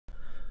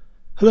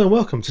Hello and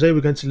welcome. Today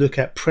we're going to look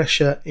at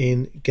pressure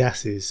in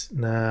gases.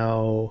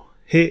 Now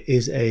here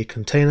is a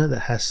container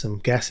that has some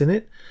gas in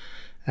it,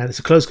 and it's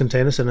a closed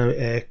container so no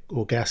air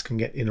or gas can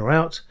get in or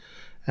out,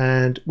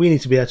 and we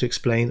need to be able to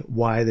explain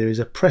why there is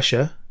a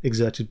pressure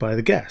exerted by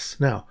the gas.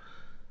 Now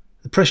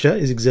the pressure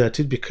is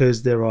exerted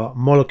because there are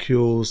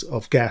molecules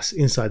of gas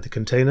inside the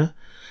container,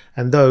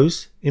 and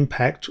those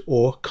impact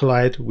or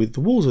collide with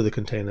the walls of the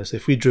container. So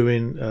if we drew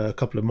in a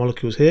couple of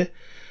molecules here,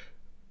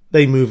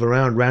 they move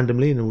around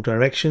randomly in all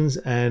directions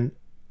and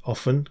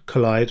often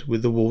collide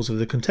with the walls of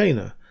the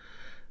container.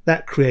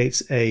 That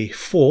creates a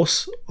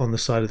force on the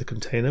side of the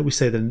container. We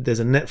say that there's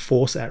a net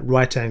force at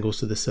right angles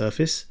to the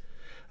surface,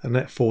 and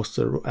that's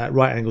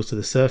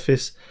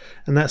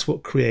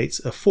what creates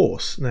a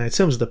force. Now in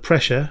terms of the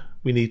pressure,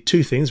 we need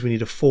two things. We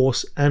need a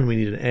force and we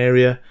need an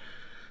area.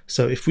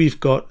 So if we've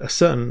got a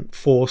certain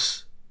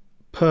force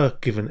per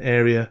given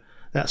area,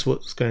 that's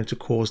what's going to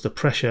cause the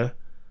pressure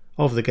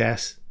of the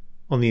gas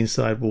on the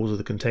inside walls of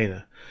the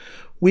container.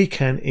 We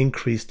can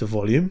increase the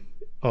volume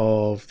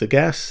of the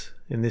gas.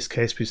 In this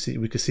case, we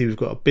can see we've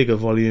got a bigger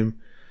volume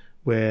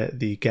where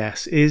the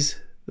gas is.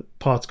 The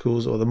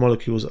particles or the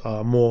molecules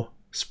are more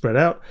spread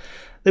out.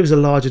 There is a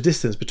larger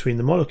distance between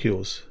the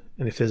molecules,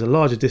 and if there's a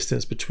larger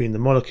distance between the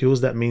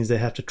molecules, that means they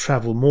have to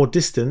travel more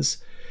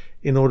distance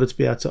in order to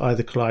be able to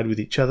either collide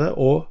with each other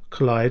or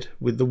collide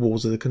with the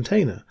walls of the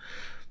container.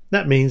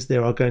 That means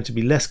there are going to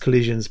be less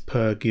collisions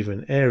per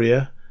given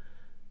area,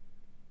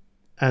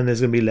 and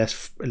there's going to be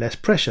less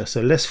pressure. So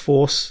less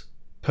force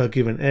per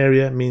given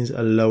area means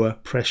a lower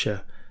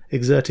pressure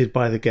exerted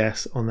by the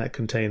gas on that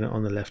container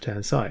on the left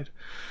hand side.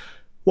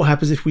 What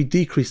happens if we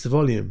decrease the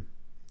volume?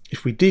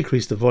 If we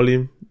decrease the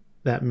volume,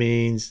 that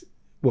means,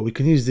 well, we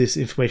can use this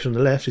information on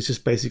the left. It's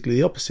just basically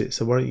the opposite.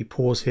 So why don't you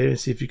pause here and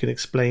see if you can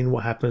explain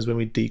what happens when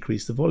we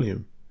decrease the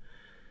volume.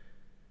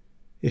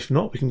 If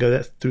not, we can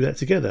go through that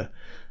together.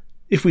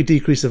 If we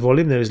decrease the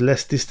volume, there is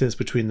less distance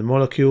between the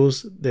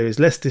molecules, there is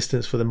less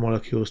distance for the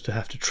molecules to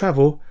have to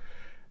travel,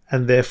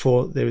 and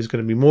therefore there is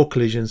going to be more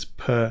collisions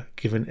per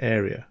given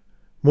area.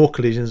 More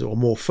collisions or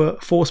more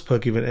force per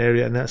given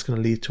area, and that's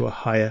going to lead to a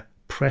higher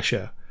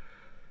pressure.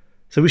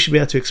 So we should be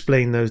able to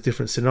explain those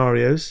different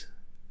scenarios,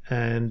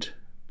 and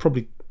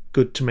probably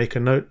good to make a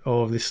note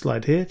of this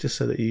slide here just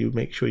so that you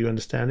make sure you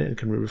understand it and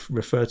can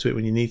refer to it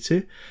when you need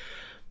to.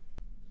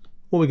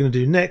 What we're going to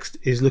do next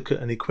is look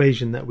at an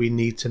equation that we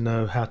need to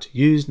know how to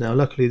use. Now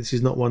luckily this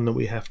is not one that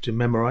we have to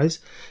memorize.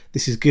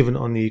 This is given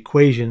on the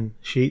equation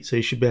sheet, so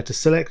you should be able to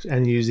select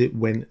and use it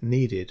when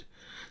needed.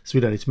 So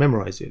we don't need to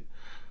memorize it.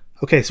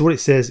 Okay, so what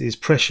it says is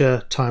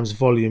pressure times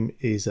volume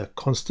is a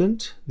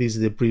constant. These are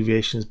the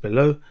abbreviations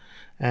below,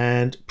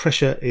 and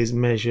pressure is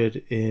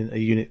measured in a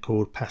unit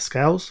called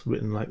pascals,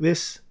 written like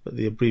this, but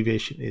the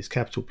abbreviation is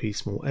capital P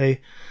small a.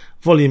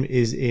 Volume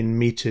is in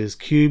meters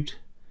cubed,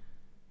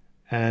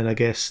 and I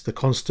guess the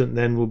constant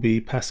then will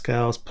be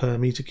pascals per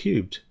meter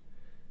cubed.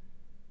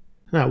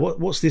 Now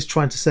what's this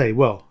trying to say?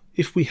 Well,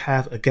 if we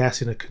have a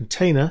gas in a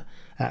container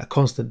at a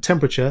constant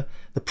temperature,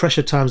 the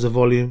pressure times the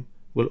volume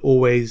will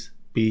always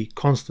be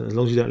constant as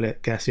long as you don't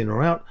let gas in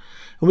or out,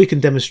 and we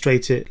can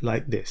demonstrate it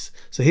like this.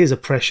 So here's a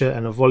pressure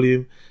and a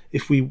volume.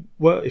 If we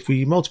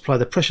multiply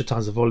the pressure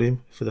times the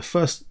volume for the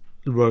first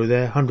row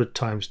there, 100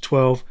 times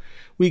 12,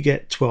 we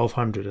get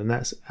 1200, and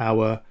that's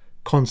our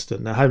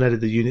constant. Now I haven't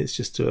added the units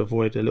just to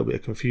avoid a little bit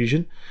of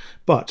confusion,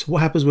 but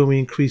what happens when we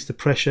increase the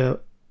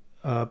pressure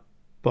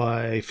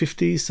by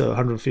 50, so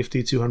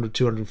 150, 200,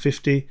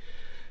 250,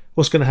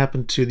 what's going to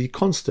happen to the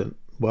constant?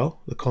 Well,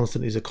 the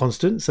constant is a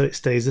constant, so it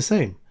stays the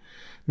same.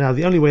 Now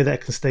the only way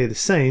that can stay the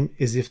same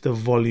is if the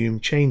volume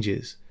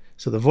changes.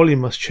 So the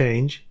volume must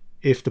change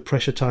if the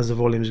pressure times the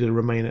volume is going to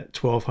remain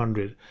at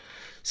 1200.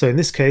 So in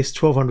this case,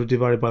 1200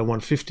 divided by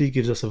 150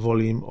 gives us a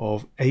volume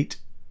of 8.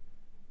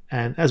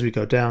 And as we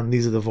go down,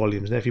 these are the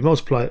volumes. Now if you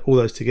multiply all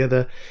those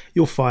together,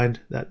 you'll find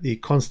that the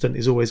constant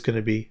is always going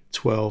to be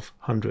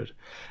 1200.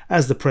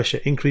 As the pressure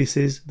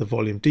increases, the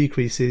volume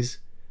decreases,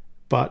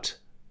 but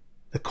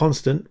the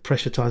constant,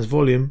 pressure times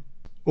volume,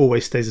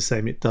 always stays the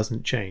same. It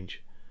doesn't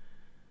change.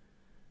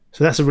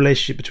 So that's a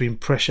relationship between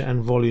pressure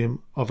and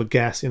volume of a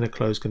gas in a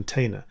closed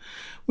container.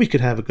 We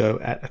could have a go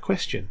at a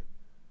question.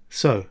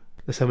 So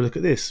let's have a look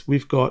at this.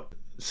 We've got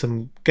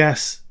some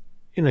gas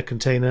in a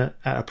container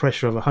at a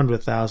pressure of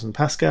 100,000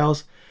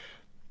 pascals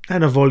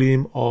and a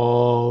volume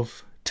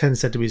of 10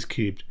 centimeters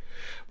cubed.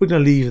 We're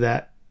going to leave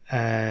that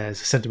as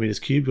centimeters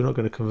cubed. We're not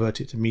going to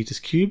convert it to meters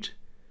cubed.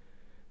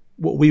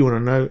 What we want to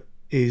know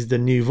is the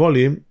new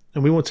volume,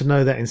 and we want to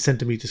know that in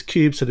centimeters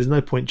cubed, so there's no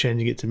point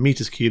changing it to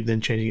meters cubed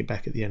then changing it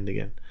back at the end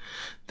again.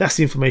 That's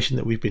the information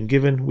that we've been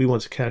given. We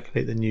want to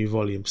calculate the new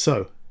volume.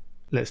 So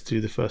let's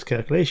do the first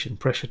calculation.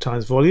 Pressure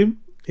times volume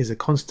is a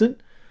constant.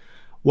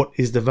 What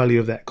is the value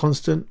of that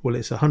constant? Well,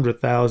 it's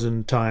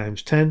 100,000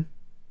 times 10.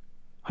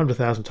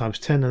 100,000 times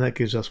 10, and that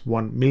gives us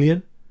 1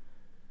 million,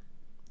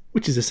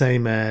 which is the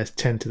same as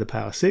 10 to the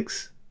power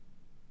 6.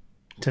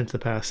 10 to the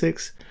power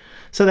 6.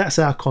 So that's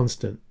our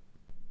constant.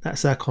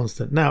 That's our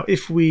constant. Now,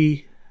 if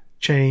we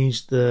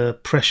change the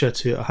pressure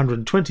to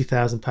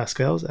 120,000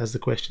 pascals, as the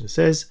question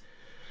says,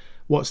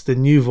 what's the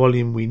new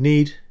volume we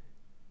need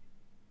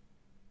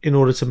in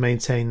order to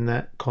maintain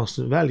that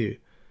constant value.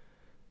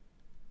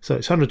 So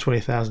it's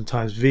 120,000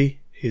 times V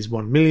is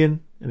 1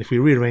 million, and if we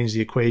rearrange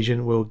the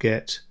equation, we'll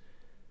get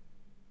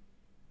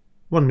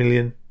 1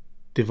 million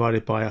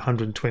divided by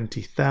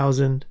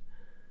 120,000,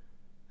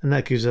 and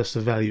that gives us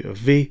the value of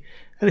V.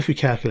 And if we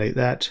calculate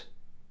that,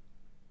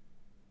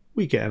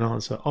 we get an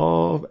answer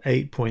of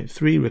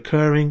 8.3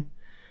 recurring,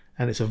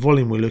 and it's a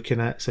volume we're looking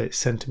at, so it's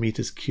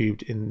centimeters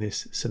cubed in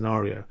this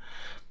scenario.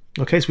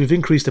 Okay, so we've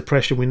increased the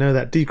pressure. We know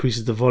that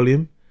decreases the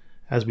volume,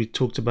 as we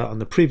talked about on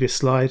the previous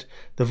slide.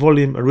 The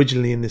volume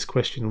originally in this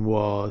question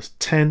was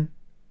 10.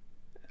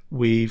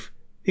 We've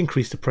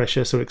increased the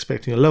pressure, so we're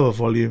expecting a lower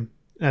volume,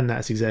 and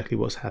that's exactly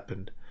what's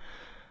happened.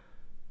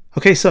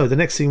 Okay, so the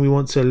next thing we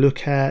want to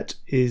look at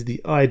is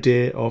the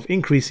idea of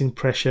increasing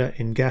pressure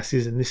in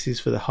gases, and this is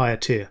for the higher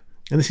tier.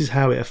 And this is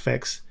how it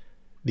affects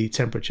the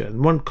temperature.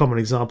 And one common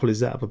example is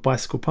that of a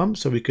bicycle pump.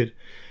 So we could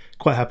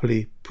quite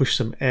happily push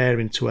some air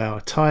into our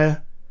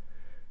tire.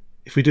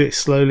 If we do it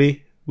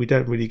slowly, we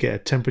don't really get a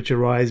temperature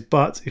rise,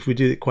 but if we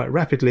do it quite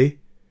rapidly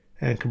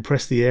and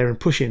compress the air and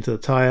push it into the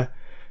tire,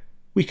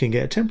 we can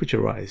get a temperature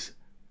rise.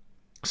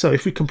 So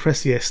if we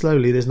compress the air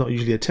slowly, there's not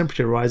usually a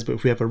temperature rise, but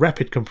if we have a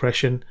rapid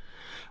compression,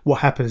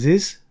 what happens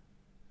is,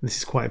 and this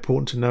is quite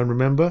important to know and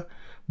remember,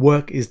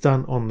 work is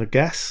done on the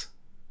gas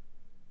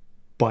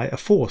by a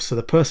force. So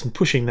the person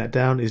pushing that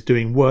down is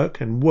doing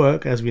work, and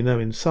work, as we know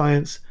in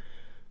science,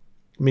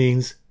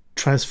 means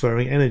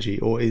transferring energy,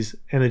 or is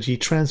energy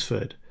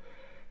transferred.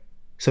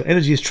 So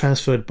energy is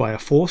transferred by a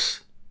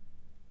force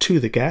to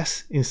the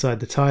gas inside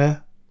the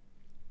tire.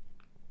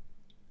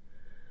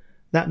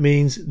 That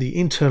means the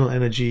internal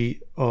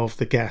energy of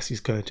the gas is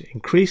going to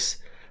increase,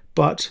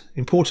 but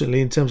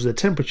importantly, in terms of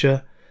the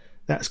temperature,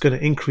 that's going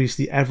to increase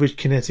the average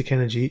kinetic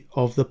energy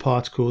of the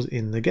particles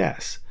in the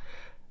gas.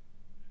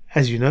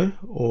 As you know,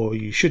 or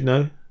you should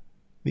know,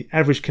 the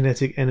average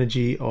kinetic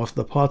energy of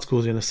the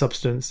particles in a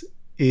substance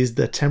is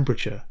the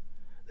temperature.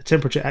 The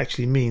temperature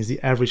actually means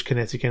the average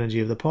kinetic energy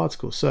of the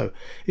particles. So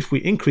if we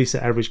increase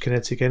the average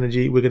kinetic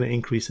energy, we're going to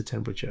increase the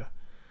temperature.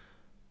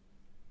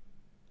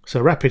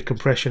 So rapid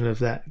compression of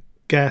that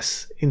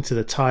gas into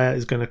the tire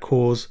is going to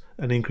cause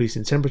an increase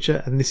in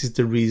temperature, and this is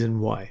the reason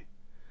why.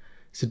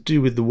 It's to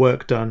do with the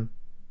work done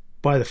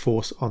by the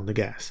force on the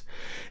gas.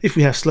 If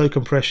we have slow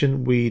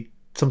compression, we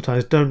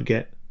sometimes don't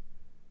get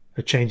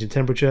a change in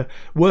temperature.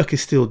 Work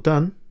is still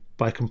done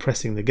by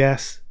compressing the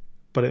gas,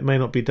 but it may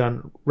not be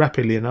done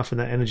rapidly enough, and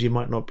that energy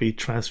might not be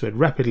transferred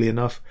rapidly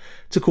enough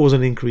to cause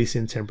an increase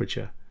in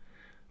temperature.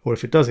 Or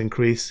if it does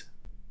increase,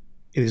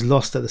 it is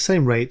lost at the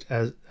same rate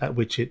at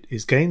which it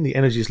is gained. The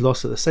energy is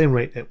lost at the same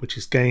rate at which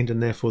it's gained,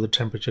 and therefore the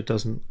temperature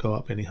doesn't go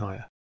up any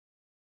higher.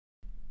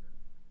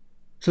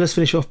 So let's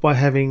finish off by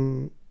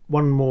having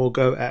one more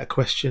go at a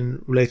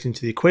question relating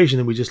to the equation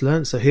that we just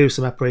learned. So here is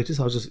some apparatus.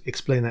 I'll just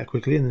explain that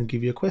quickly and then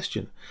give you a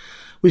question.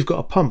 We've got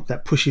a pump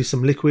that pushes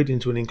some liquid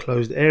into an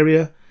enclosed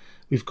area.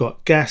 We've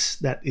got gas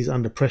that is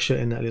under pressure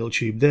in that little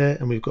tube there,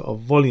 and we've got a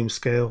volume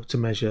scale to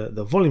measure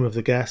the volume of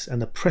the gas,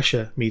 and a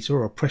pressure meter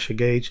or pressure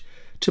gauge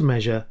to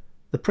measure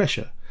the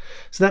pressure.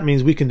 So that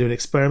means we can do an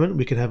experiment.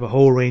 We can have a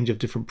whole range of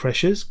different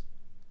pressures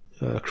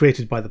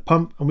created by the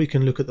pump, and we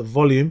can look at the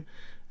volume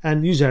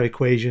and use our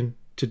equation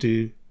to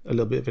do a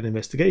little bit of an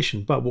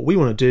investigation. But what we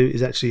want to do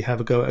is actually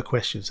have a go at a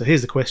question. So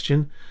here's the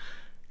question.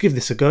 Give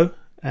this a go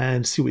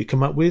and see what you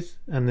come up with,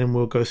 and then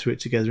we'll go through it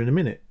together in a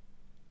minute.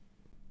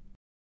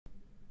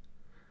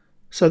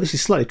 So this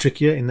is slightly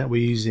trickier in that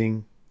we're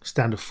using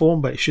standard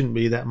form, but it shouldn't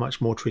be that much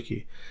more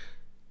tricky.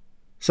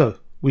 So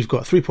we've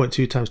got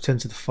 3.2 times 10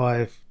 to the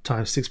 5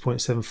 times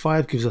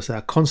 6.75 gives us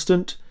our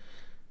constant,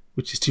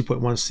 which is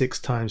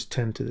 2.16 times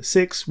 10 to the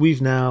 6.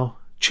 We've now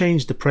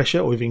changed the pressure,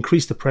 or we've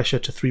increased the pressure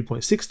to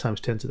 3.6 times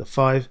 10 to the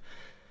 5.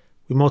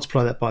 We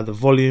multiply that by the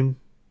volume.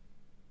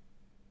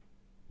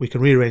 We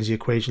can rearrange the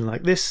equation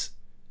like this,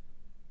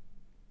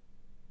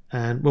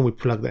 and when we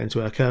plug that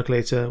into our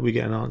calculator, we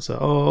get an answer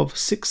of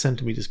 6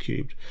 centimeters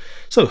cubed.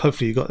 So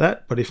hopefully you got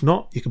that, but if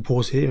not, you can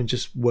pause here and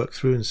just work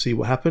through and see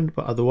what happened.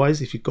 But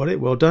otherwise, if you got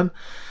it, well done.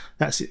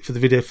 That's it for the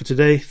video for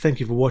today. Thank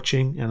you for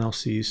watching, and I'll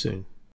see you soon.